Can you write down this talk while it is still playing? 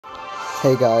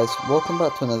Hey guys, welcome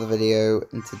back to another video,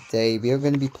 and today we are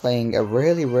going to be playing a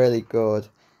really good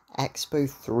Expo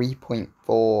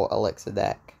 3.4 Elixir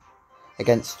deck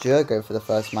against Jurgo for the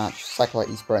first match. Cycle like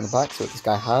Eastbro in the back, see what this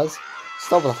guy has.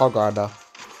 Start with a Hog Rider.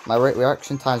 My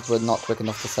reaction times were not quick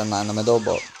enough to send that in the middle,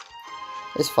 but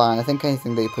it's fine. I think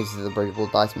anything that he places at the bridge will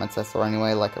die to my Tesla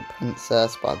anyway, like a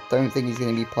Princess, but I don't think he's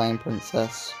going to be playing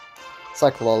Princess.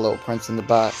 Cycle our little Prince in the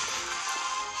back.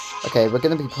 Okay, we're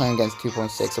going to be playing against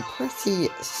 2.6, a pretty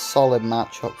solid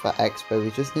matchup for Expo. We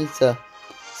just need to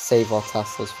save our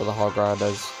Teslas for the Hog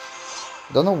Riders.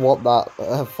 I don't know what that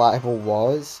fireball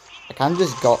was. I kind of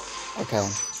just got... Okay,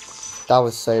 that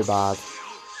was so bad.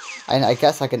 I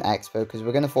guess I can Expo, because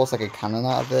we're going to force like a cannon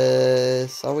out of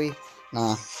this, are we?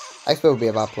 Nah, Expo will be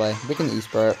a bad play. We can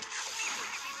E-Spirit.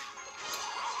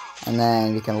 And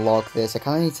then we can log this. I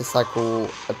kind of need to cycle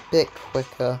a bit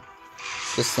quicker,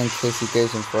 just in case he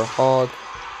goes in for a hog.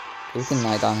 We can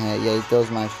knight down here. Yeah, he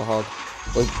does manage to hog.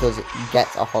 But he does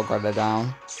get a hog rider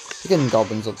down. He's getting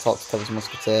goblins up top to cover his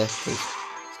musketeer, because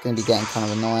it's going to be getting kind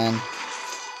of annoying.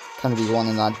 Kind of be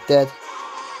wanting that dead.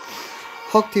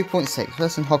 Hog 2.6.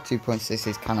 Listen, Hog 2.6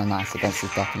 is kind of nice against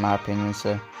this deck in my opinion,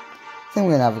 so I think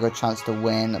we're going to have a good chance to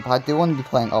win. But I do want to be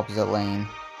playing opposite lane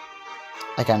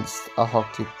against a Hog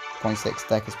 2.6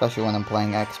 deck, especially when I'm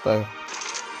playing Expo.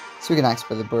 So we can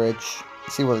Expo the bridge.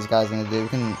 See what this guy's going to do. We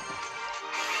can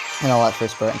Electro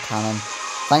Spirit and Cannon.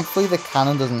 Thankfully the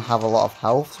Cannon doesn't have a lot of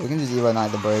health, so we can just Evo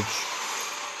Knight the bridge.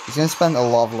 He's going to spend a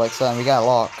lot of Elixir and we get a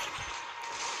lock.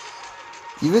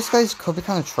 This guys could be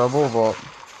kind of trouble, but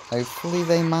hopefully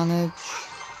they manage.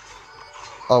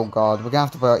 Oh god, we're going to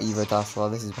have to put out Evo Tesla.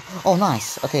 This is... Oh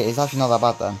nice! Okay, it's actually not that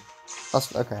bad then.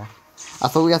 That's okay. I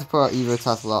thought we had to put out Evo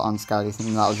Tesla on Scally,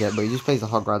 thinking that was it, but he just plays the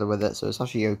Hog Rider with it, so it's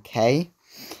actually okay.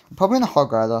 I'm probably in a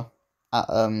Hog Rider at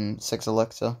 6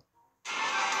 Elixir.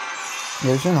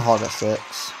 Yeah, we're doing a Hog at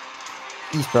 6.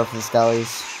 He's bred for the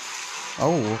Scallies.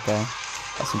 Oh, okay.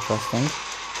 That's interesting.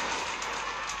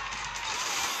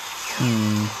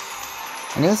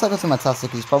 I'm gonna cycle to my Tesla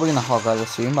because he's probably gonna Hog Rider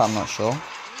soon, but I'm not sure.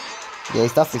 Yeah,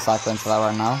 he's definitely cycling to that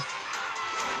right now.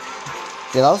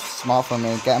 Yeah, that was smart for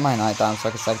me, getting my knight down so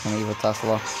I can cycle him Evo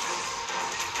Tesla.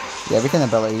 Yeah, we can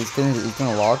ability, he's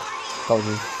gonna log. Told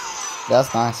you. Yeah,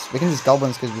 that's nice. We can just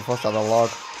goblins because we forced out the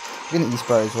log. We can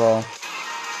E-Spirit as well.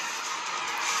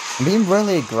 I'm being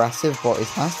really aggressive, but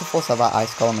it's nice to force out that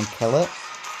ice column and kill it.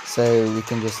 So we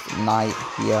can just knight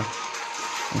here.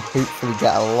 And hopefully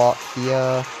get a lock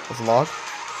here. There's a log.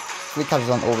 Hopefully catches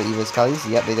on all the Evo Scallies.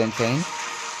 Yep, they don't chain.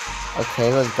 Okay,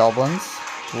 there's goblins.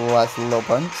 Let's little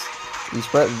bunch.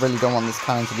 E-Spirit, really don't want this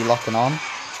cannon to be locking on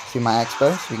to my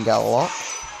Expo, so we can get a lock.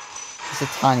 It's a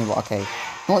tiny one. Okay.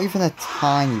 Not even a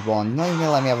tiny one. Not even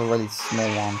gonna let me have a really small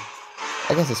one.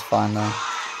 I guess it's fine though.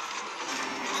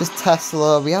 Just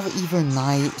Tesla. We have Evo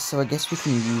Knight, so I guess we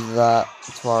can use that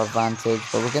to our advantage.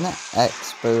 But we're gonna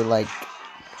Expo like,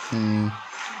 we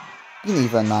can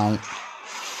Evo Knight.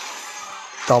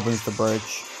 Goblins the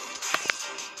bridge.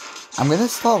 I'm gonna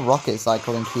start rocket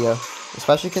cycling here,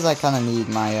 especially because I kind of need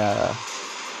my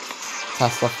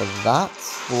Tesla for that.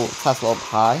 Well, Tesla up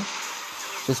high.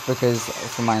 Just because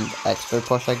for my Expo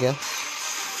push, I guess.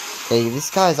 Okay,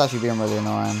 this guy is actually being really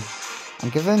annoying.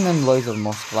 I'm giving him loads of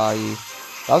musk value.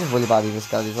 That was really bad, this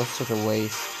guy. That's such a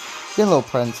waste. Get a little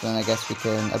prince, and then I guess we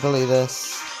can ability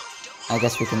this. I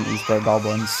guess we can E-Spirit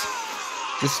goblins.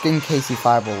 Just in case he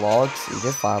fireball logs. He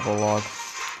did fireball log.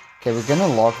 Okay, we're gonna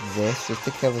log this just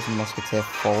to kill this musketeer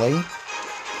fully.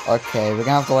 Okay, we're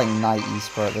gonna have to like knight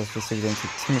E-Spirit this just so we don't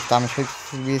take too much damage.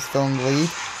 Hopefully we're still in the lead.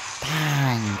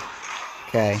 Bang!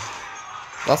 Okay,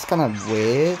 that's kind of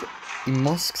weird. He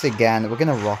musks again. We're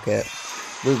gonna rock it.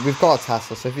 We've got a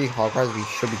Tesla, so if he hog rides, we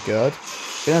should be good.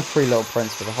 We're gonna have 3 little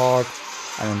prints for the hog,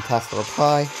 and then Tesla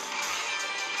reply.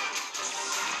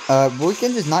 We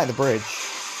can just knight the bridge.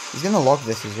 He's gonna log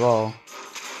this as well.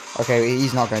 Okay,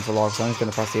 he's not going to log, so I'm just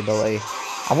gonna press the ability.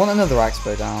 I want another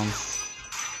Expo down.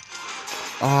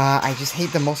 I just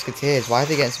hate the musketeers. Why are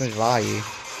they getting so much value?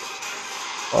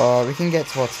 We can get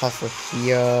to our Tesla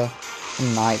here.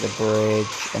 Knight the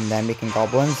bridge, and then we can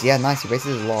goblins. Yeah, nice, he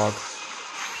wasted his log.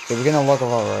 So we're gonna log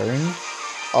of our own.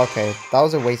 Okay, that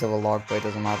was a waste of a log, but it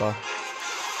doesn't matter.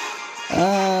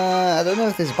 I don't know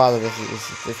if this is bad or if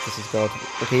this is good.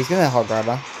 Okay, he's gonna hog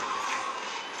grabber.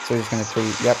 So he's gonna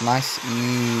yep, nice.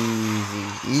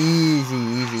 Easy.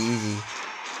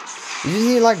 We just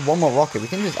need like one more rocket. We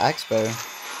can just Expo.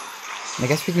 And I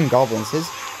guess we can goblins.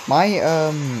 My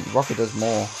rocket does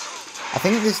more. I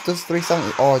think this does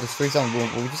 370. Oh, it does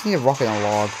 370, but we just need a rocket and a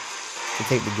log to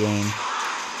take the game.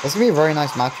 That's going to be a very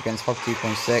nice match against Hog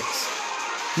 2.6.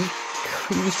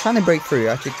 He was trying to break through.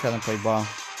 Actually, kind of played well.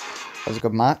 That was a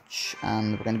good match,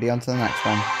 and we're going to be on to the next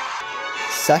one.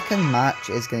 Second match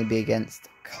is going to be against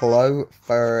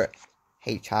Clover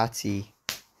HRT.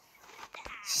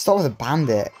 Start with a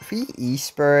bandit. If we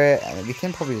E-Spirit, we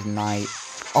can probably use Knight.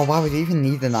 Oh wow, we don't even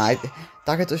need the Knight.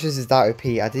 Dagger Touches is that OP.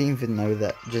 I didn't even know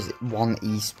that just one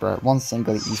E-Spirit, one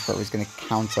single E-Spirit was going to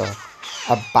counter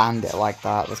a bandit like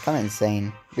that. That's kind of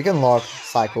insane. We can log,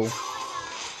 cycle.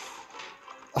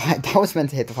 That was meant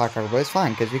to hit the firecracker, but it's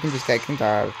fine, because we can just get King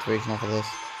Tower activation off of this.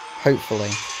 Hopefully.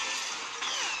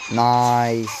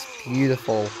 Nice.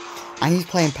 Beautiful. And he's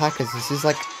playing Packers. This is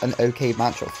like an okay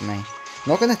matchup for me. I'm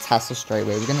not going to Tesla straight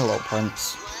away. We're going to Little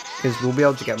Prince. Because we'll be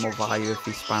able to get more value if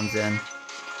he spams in.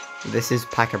 This is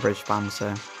Packer Bridge spam, so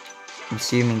I'm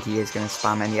assuming he is going to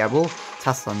spam in. Yeah, we'll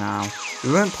Tesla now.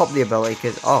 We won't pop the ability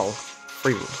because, oh,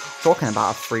 free. Talking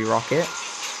about a free rocket.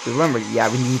 We won't really,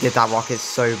 yeah, we needed that rocket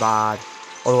so bad.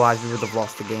 Otherwise, we would have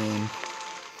lost the game.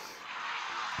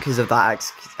 Because of that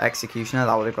executioner,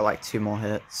 that would have got like 2 more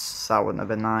hits. So that wouldn't have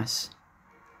been nice.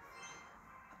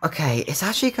 Okay, it's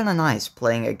actually kind of nice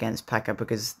playing against P.E.K.K.A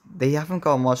because they haven't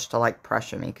got much to like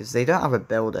pressure me because they don't have a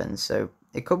build-in, so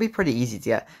it could be pretty easy to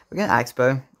get. We're going to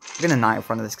Expo. We're going to Knight in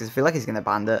front of this because I feel like he's going to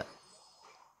Bandit.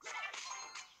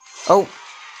 Oh!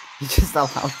 He just allowed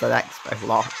that Expo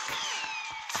lock.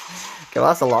 Okay, well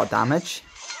that's a lot of damage.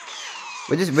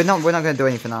 We're not going to do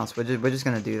anything else. We're just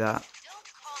going to do that.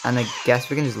 And I guess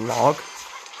we can just log.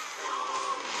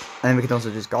 And then we can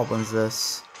also just Goblins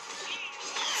this.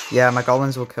 Yeah, my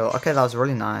Goblins will kill. Okay, that was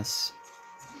really nice.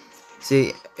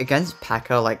 See, against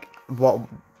P.E.K.K.A, like,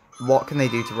 what can they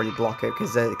do to really block it?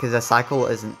 Because their cycle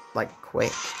isn't, like,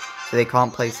 quick. So they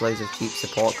can't place loads of cheap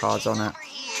support cards on it.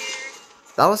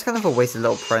 That was kind of a wasted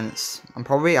Little Prince. I'm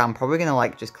probably gonna,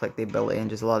 like, just click the ability and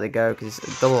just let it go. Because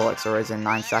double elixir is in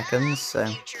 9 seconds. So,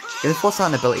 gonna force out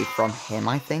an ability from him,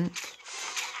 I think.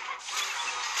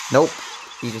 Nope.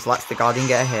 He just lets the Guardian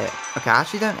get a hit. Okay, I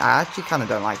actually kind of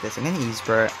don't like this. I'm going to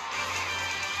E-Spirit.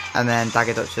 And then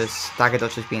Dagger Duchess. Dagger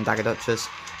Duchess being Dagger Duchess.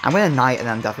 I'm going to Knight and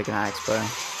then I'm definitely going to Expo.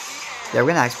 Yeah,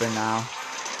 we're going to Expo now.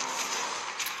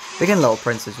 We're going to Little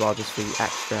Prince as well, just for the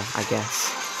extra, I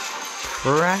guess.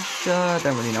 Pressure?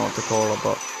 Don't really know what to call it,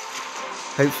 but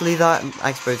hopefully that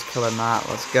Expo's killing that.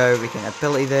 Let's go. We can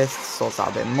ability this, sort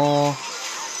out a bit more.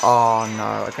 Oh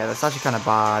no, okay, that's actually kind of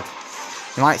bad.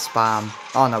 He might spam.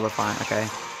 Oh no, we're fine, okay.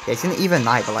 Yeah, he's gonna even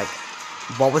Knight, but like,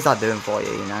 what was that doing for you,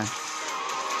 you know?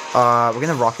 We're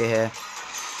gonna rocket here.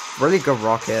 Really good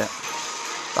rocket.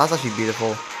 That's actually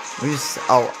beautiful. We just,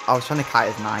 oh, I was trying to kite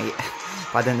his Knight,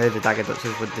 but I didn't know the Dagger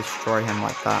Duchess would destroy him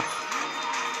like that.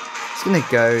 He's gonna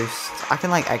Ghost. I can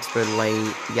like Expo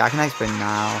late. Yeah, I can Expo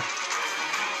now.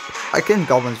 I can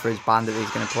Goblins for his Bandit that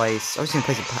he's gonna place. I was gonna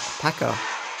place a P.E.K.K.A.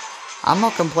 I'm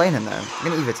not complaining though. I'm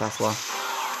gonna Eva Tesla.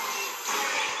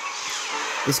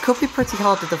 This could be pretty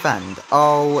hard to defend.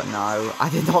 Oh, no. I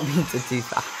did not mean to do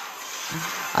that.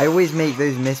 I always make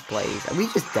those misplays. Are we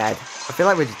just dead? I feel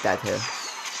like we're just dead here.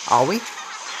 Are we?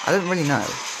 I don't really know.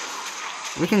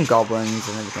 We can Goblins,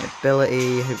 and then we can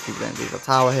Ability. Hopefully we don't lose our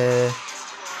tower here.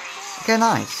 Okay,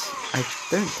 nice. I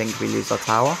don't think we lose our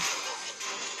tower.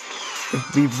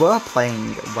 We were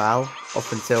playing well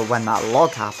up until when that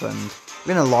log happened.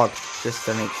 We're going to log just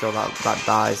to make sure that that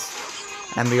dies.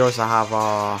 And we also have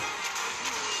our...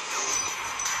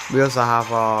 I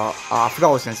forgot what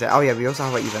I was going to say. Oh yeah, we also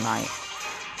have our Eva Knight.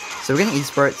 So we're going to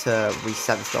E-Spirit to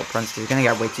reset the Little Prince, because we're going to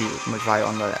get way too much value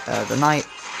on the Knight.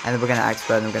 And then we're going to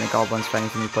Expert, and we're going to Goblins for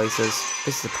anything he places.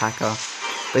 This is a P.E.K.K.A.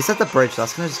 But it's at the bridge, so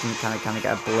that's going to just kind of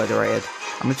get obliterated.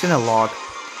 I'm just going to log.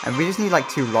 And we just need like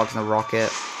 2 logs and a rocket.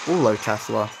 All low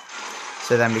Tesla.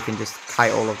 So then we can just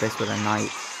kite all of this with a Knight.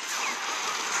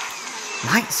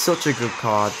 Knight's such a good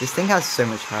card. This thing has so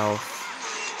much health.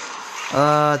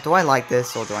 Do I like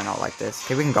this or do I not like this?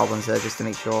 Okay, we can Goblins there just to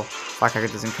make sure Firecracker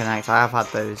doesn't connect. I have had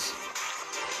those.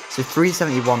 So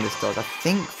 371 this does. I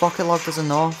think Rocket Log does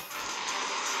enough.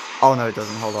 Oh no, it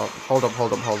doesn't. Hold up. Hold up,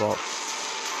 hold up, hold up.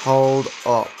 Hold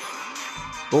up.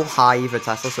 We'll high Eva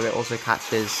Tesla so it also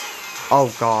catches.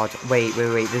 Oh god. Wait.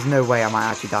 There's no way I might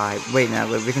actually die. Wait, no.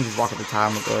 We can just walk up the tower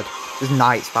and we're good. There's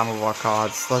Knight spam of our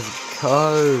cards. Let's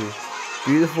go.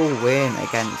 Beautiful win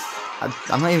against...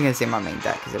 I'm not even going to say my main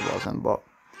deck because it wasn't, but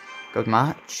good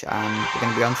match, and we're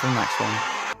going to be on to the next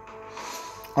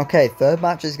one. Okay, third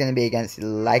match is going to be against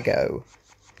Lego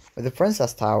with the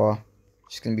Princess Tower,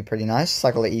 which is going to be pretty nice.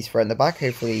 Cycle the East in the back.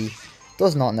 Hopefully he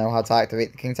does not know how to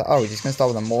activate the King Tower. Oh, we're just going to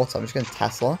start with a Mortar. I'm just going to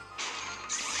Tesla.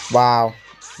 Wow,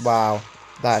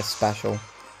 that is special.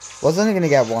 Was only going to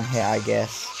get 1 hit, I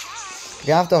guess. We're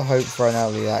going to have to hope for an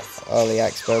early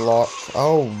Expo lock.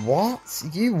 Oh, what?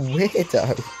 You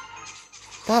weirdo.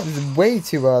 That's way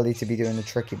too early to be doing the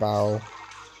tricky barrel.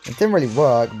 It didn't really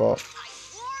work, but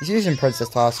he's using Princess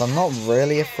Tower, so I'm not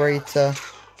really afraid to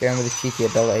go in with a cheeky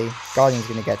ability. Guardian's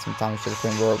going to get some damage to the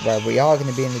point where we are going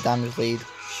to be in the damage lead.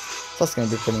 So that's going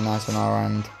to be pretty nice on our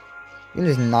end. We can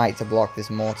just Knight to block this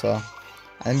mortar.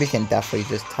 And then we can definitely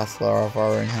just Tesla of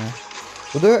our own here.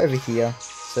 We'll do it over here,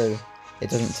 so it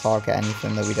doesn't target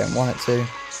anything that we don't want it to.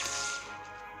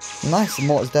 Nice, the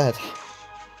mortar's dead.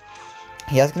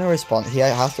 He has to respond to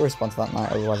that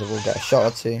Knight, otherwise it will get a shot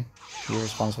or two. He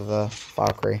responds with a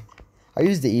Valkyrie. I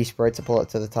used the E-Spray to pull it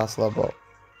to the Tesla, but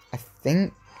I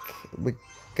think we're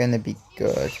gonna be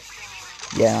good.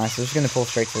 Yeah, nice. I'm just gonna pull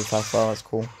straight to the Tesla, that's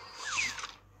cool.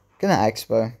 Gonna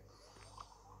Expo.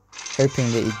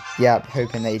 Hoping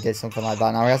that he did something like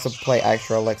that. Now he has to play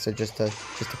extra elixir just to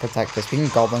protect us. We can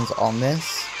goblins on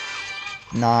this.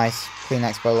 Nice. Clean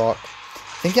Expo lock.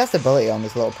 I think he has the ability on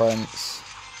this little prince.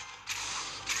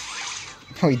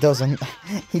 No, he doesn't.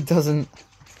 He doesn't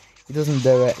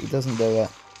do it. He doesn't do it.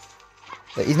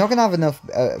 But he's not going to have enough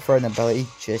for an ability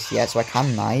just yet, so I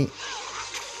can Knight.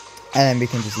 And then we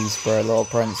can just use for a little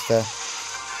prince to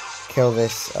kill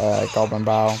this goblin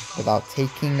barrel without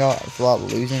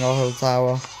losing our whole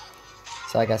tower.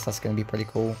 So I guess that's going to be pretty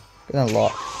cool. Gonna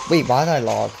log. Wait, why did I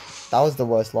log? That was the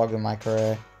worst log in my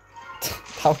career.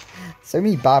 So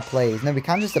many bad plays. No, we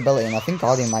can just ability, and I think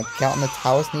Guardian might get on the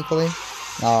tower sneakily.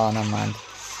 No, never mind.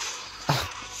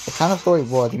 I kind of thought he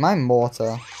would. He might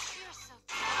mortar.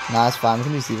 Nah, it's fine. We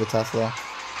can just leave a Tesla.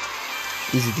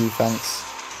 Easy defense.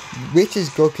 Which is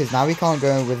good, because now we can't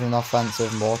go in with an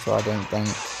offensive mortar, I don't think.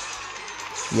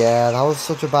 Yeah, that was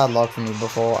such a bad log for me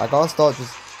before. I gotta start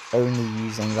just only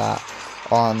using that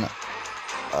on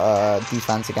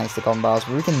defense against the goblin barrels.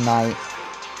 But we can Knight,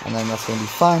 and then that's gonna be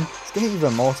fine. It's gonna give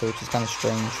a mortar, which is kind of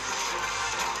strange.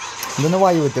 I don't know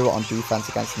why you would do it on defense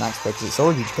against an Expo, because it's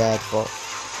already dead, but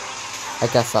I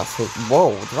guess that's it.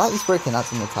 Whoa, did that East break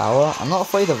connect in the tower? I'm not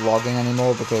afraid of logging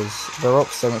anymore, because we're up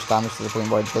so much damage to the point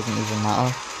where it doesn't even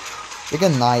matter. We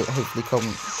can Knight, hopefully come.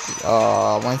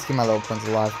 I wanted to keep my little prince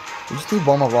alive. We just need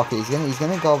one more rocket. He's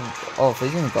gonna go. Oh,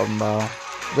 he's gonna Goblin Barrel.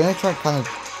 We're gonna try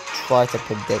to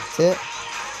predict it.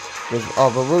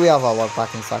 But we have our log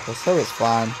back in cycle, so it's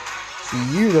fine.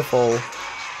 Beautiful.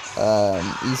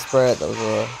 E-Spirit. There was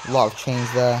a lot of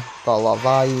chains there. Got a lot of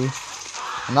value,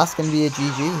 and that's gonna be a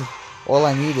GG. All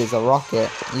I need is a rocket.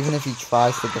 Even if he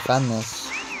tries to defend this,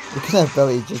 we can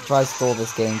ability just try to stall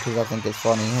this game because I think it's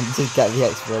funny and just get the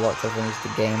extra lock to finish the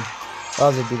game. That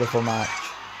was a beautiful match.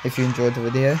 If you enjoyed the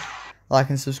video, like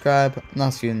and subscribe, and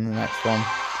I'll see you in the next one.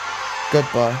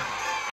 Goodbye.